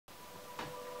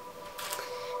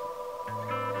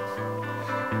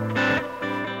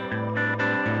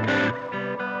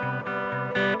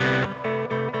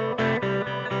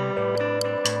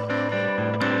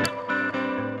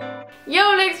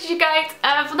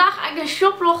vandaag eigenlijk een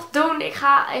shoplog doen. Ik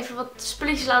ga even wat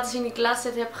spulletjes laten zien die ik de laatste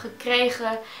tijd heb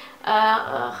gekregen,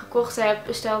 gekocht heb,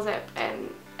 besteld heb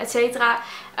en etc.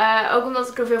 Ook omdat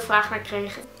ik er veel vragen naar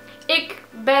kreeg. Ik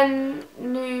ben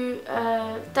nu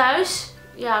thuis.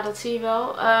 Ja, dat zie je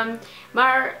wel.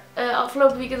 Maar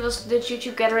afgelopen weekend was de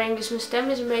YouTube Gathering, dus mijn stem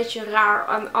is een beetje raar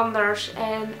en anders.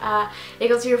 En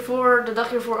ik had hiervoor, de dag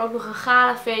hiervoor ook nog een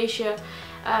galafeestje.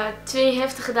 2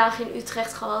 heftige dagen in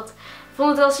Utrecht gehad. Vond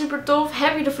het wel super tof.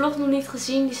 Heb je de vlog nog niet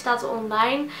gezien? Die staat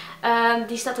online.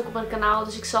 Die staat ook op mijn kanaal,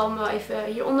 dus ik zal hem wel even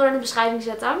hieronder in de beschrijving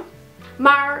zetten.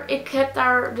 Maar ik heb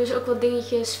daar dus ook wat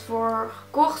dingetjes voor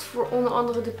gekocht. Voor onder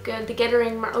andere de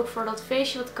Gathering, maar ook voor dat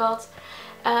feestje wat ik had.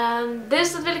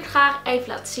 Dus dat wil ik graag even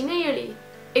laten zien aan jullie.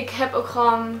 Ik heb ook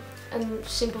gewoon een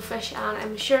simpel vestje aan en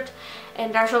mijn shirt.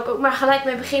 En daar zal ik ook maar gelijk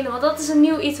mee beginnen, want dat is een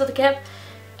nieuw iets wat ik heb.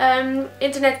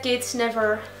 Internet kids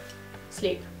never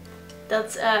sleep.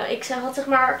 Ik had zeg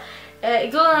maar,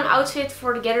 ik wilde een outfit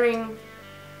voor de Gathering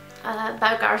bij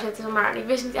elkaar zetten, zeg maar. En ik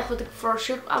wist niet echt wat ik voor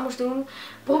shirt aan moest doen.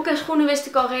 Broek en schoenen wist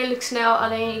ik al redelijk snel,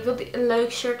 alleen ik wilde een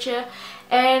leuk shirtje.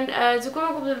 En toen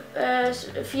kwam ik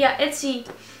via Etsy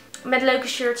met leuke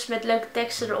shirts met leuke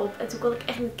teksten erop. En toen kon ik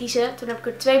echt niet kiezen. Toen heb ik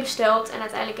er 2 besteld en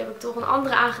uiteindelijk heb ik toch een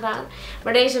andere aangedaan.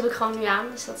 Maar deze heb ik gewoon nu aan,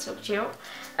 dus dat is ook chill.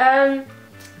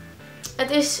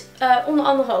 Het is onder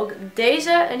andere ook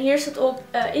deze. En hier staat op,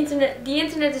 the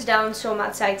internet is down, so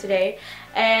much side today.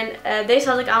 En deze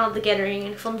had ik aan op de Gathering.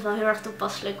 En ik vond het wel heel erg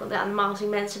toepasselijk. Want ja, normaal zien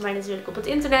mensen mij natuurlijk op het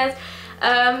internet.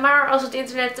 Maar als het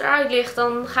internet eruit ligt,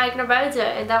 dan ga ik naar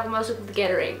buiten. En daarom was ik op de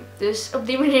Gathering. Dus op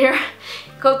die manier,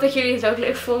 ik hoop dat jullie het ook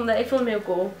leuk vonden. Ik vond hem heel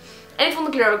cool. En ik vond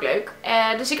de kleur ook leuk.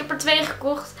 Dus ik heb er 2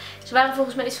 gekocht. Ze waren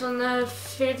volgens mij iets van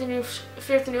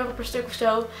 14 euro per stuk of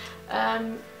zo.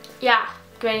 Ja,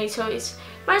 ik weet niet, zoiets.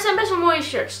 Maar het zijn best wel mooie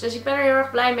shirts. Dus ik ben er heel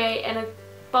erg blij mee. En het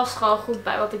past gewoon goed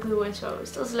bij wat ik doe en zo.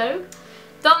 Dus dat is leuk.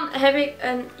 Dan heb ik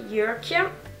een jurkje.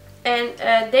 En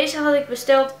deze had ik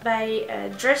besteld bij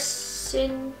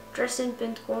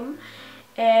Dressin.com.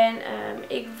 En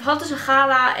ik had dus een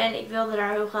gala en ik wilde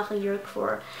daar heel graag een jurk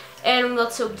voor. En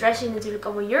omdat ze op Dressin natuurlijk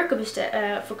allemaal jurken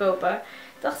verkopen,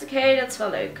 dacht ik, hé, dat is wel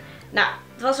leuk. Nou,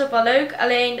 het was ook wel leuk.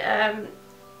 Alleen,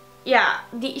 ja,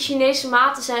 die Chinese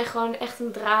maten zijn gewoon echt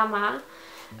een drama.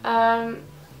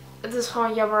 Het is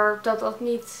gewoon jammer dat dat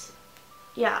niet...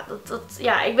 Ja,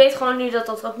 ik weet gewoon nu dat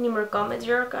dat ook niet meer kan met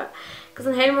jurken. Ik had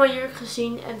een hele mooie jurk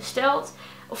gezien en besteld.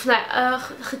 Of nou,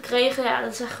 gekregen. Ja,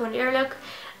 dat is echt gewoon eerlijk.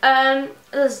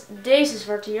 Dat is deze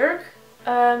zwarte jurk.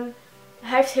 Hij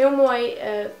heeft heel mooi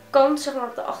kant, zeg maar,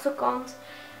 op de achterkant.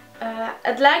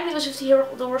 Het lijkt niet alsof hij heel erg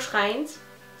doorschijnt.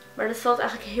 Maar dat valt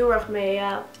eigenlijk heel erg mee.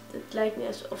 Ja, het lijkt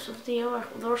niet alsof hij heel erg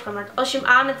doorschijnt. Maar als je hem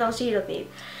aan hebt, dan zie je dat niet.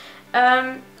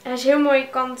 Hij is heel mooie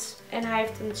kant en hij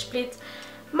heeft een split.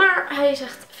 Maar hij is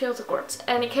echt veel te kort.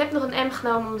 En ik heb nog een M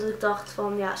genomen omdat ik dacht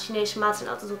van ja, Chinese maat zijn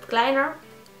altijd wat kleiner.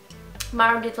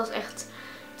 Maar dit was echt...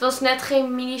 Het was net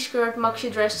geen miniskirt, maxi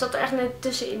dress. Het zat er echt net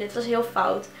tussenin. Het was heel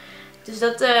fout. Dus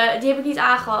die heb ik niet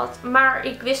aangehad. Maar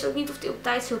ik wist ook niet of die op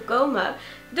tijd zou komen.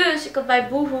 Dus ik had bij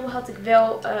Boohoo had ik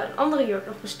wel een andere jurk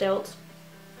nog besteld.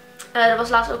 Er was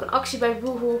laatst ook een actie bij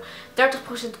Boohoo. 30%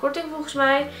 korting volgens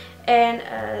mij. En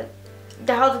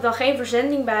daar had ik dan geen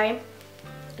verzending bij.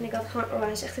 En ik had gewoon, oh,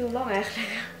 hij is echt heel lang eigenlijk.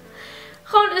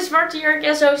 Gewoon een zwarte jurk,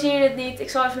 ja, zo zie je het niet. Ik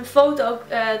zal even een foto ook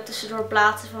tussendoor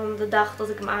plaatsen van de dag dat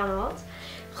ik hem aan had.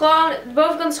 Gewoon, de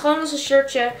bovenkant is gewoon als een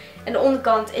shirtje. En de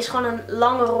onderkant is gewoon een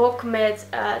lange rok met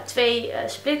 2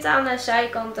 splitten aan de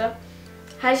zijkanten.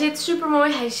 Hij zit super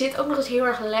mooi. Hij zit ook nog eens heel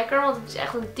erg lekker. Want het is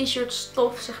echt een t-shirt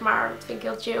stof, zeg maar. Dat vind ik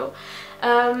heel chill.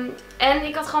 En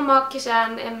ik had gewoon mijn hakjes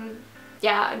aan en...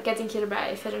 Ja, een kettingje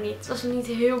erbij. Verder niet. Het was niet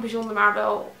heel bijzonder, maar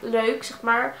wel leuk, zeg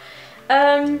maar.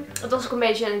 Het was ook een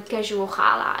beetje een casual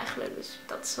gala eigenlijk. Dus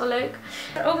dat is wel leuk.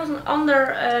 Ik heb ook nog een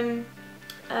ander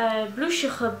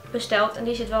blouseje besteld. En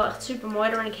die zit wel echt super mooi.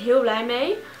 Daar ben ik heel blij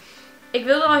mee. Ik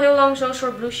wilde al heel lang zo'n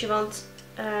soort blouseje. Want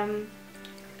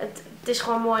het is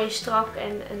gewoon mooi strak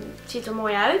en het ziet er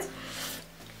mooi uit.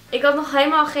 Ik had nog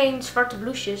helemaal geen zwarte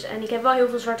blouses. En ik heb wel heel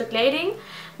veel zwarte kleding.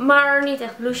 Maar niet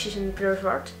echt blouses in de kleur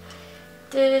zwart.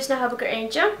 Dus nou heb ik er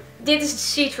eentje. Dit is de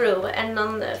see-through. En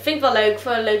dan vind ik wel leuk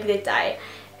voor een leuk detail.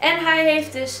 En hij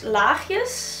heeft dus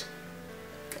laagjes.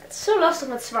 Het is zo lastig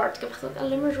met zwart. Ik heb echt ook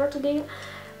alleen maar zwarte dingen.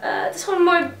 Het is gewoon een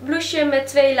mooi blouseje met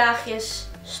 2 laagjes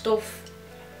stof.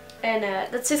 En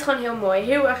dat zit gewoon heel mooi.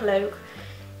 Heel erg leuk.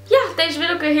 Ja, deze wil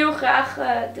ik heel graag.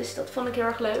 Dus dat vond ik heel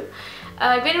erg leuk.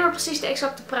 Ik weet niet meer precies de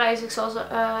exacte prijs. Ik zal ze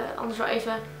anders wel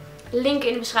even linken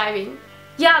in de beschrijving.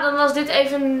 Ja, dan was dit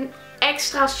even een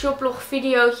extra shoplog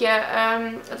videootje.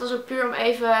 Het was ook puur om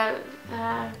even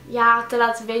ja, te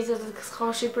laten weten dat ik het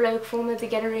gewoon super leuk vond met de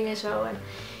Gathering en zo. En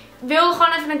wilde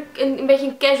gewoon even een beetje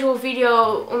een casual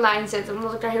video online zetten.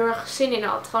 Omdat ik daar heel erg zin in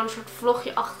had. Gewoon een soort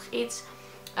vlogje-achtig iets.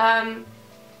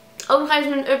 Ook nog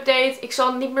even een update. Ik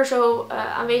zal niet meer zo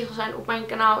aanwezig zijn op mijn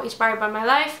kanaal Inspired by My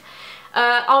Life.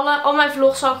 Al mijn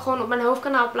vlogs zal ik gewoon op mijn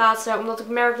hoofdkanaal plaatsen. Omdat ik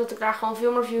merk dat ik daar gewoon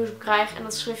veel meer views op krijg. En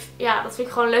dat vind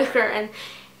ik gewoon leuker. En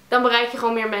dan bereik je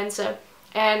gewoon meer mensen.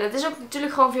 En het is ook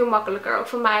natuurlijk gewoon veel makkelijker. Ook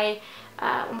voor mij.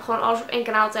 Om gewoon alles op één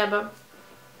kanaal te hebben.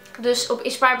 Dus op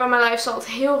Inspired by My Life zal het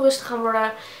heel rustig gaan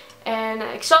worden. En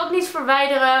ik zal het niet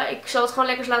verwijderen. Ik zal het gewoon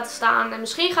lekker laten staan. En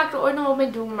misschien ga ik er ooit nog wat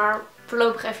mee doen. Maar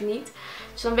voorlopig even niet.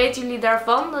 Dus dan weten jullie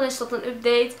daarvan. Dan is dat een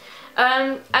update.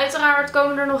 Uiteraard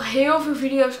komen er nog heel veel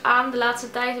video's aan. De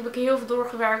laatste tijd heb ik heel veel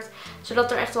doorgewerkt.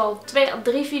 Zodat er echt wel 2 à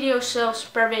 3 video's zelfs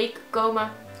per week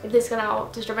komen op dit kanaal.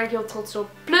 Dus daar ben ik heel trots op.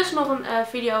 Plus nog een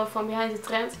video van Behind the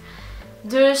Trend.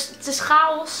 Dus het is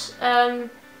chaos.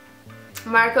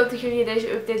 Maar ik hoop dat jullie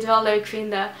deze update wel leuk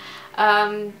vinden.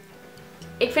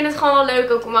 Ik vind het gewoon wel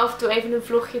leuk ook om af en toe even een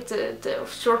vlogje of een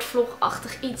soort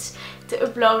vlogachtig iets te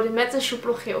uploaden met een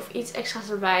shoplogje of iets extra's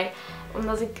erbij.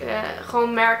 Omdat ik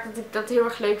gewoon merk dat ik dat heel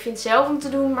erg leuk vind zelf om te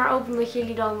doen. Maar ook omdat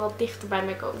jullie dan wat dichter bij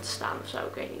mij komen te staan of zo,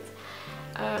 ik weet niet.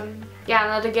 Ja,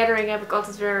 na de gathering heb ik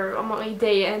altijd weer allemaal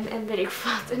ideeën en weet ik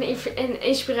wat. En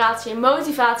inspiratie en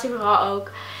motivatie vooral ook.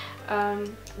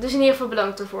 Dus in ieder geval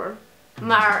bedankt ervoor.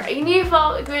 Maar in ieder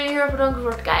geval, ik wil jullie heel erg bedanken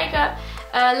voor het kijken.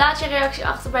 Laat je reactie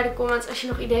achter bij de comments als je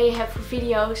nog ideeën hebt voor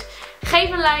video's. Geef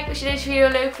een like als je deze video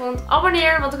leuk vond.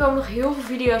 Abonneer, want er komen nog heel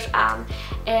veel video's aan.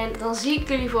 En dan zie ik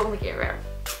jullie volgende keer weer.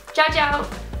 Ciao,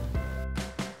 ciao!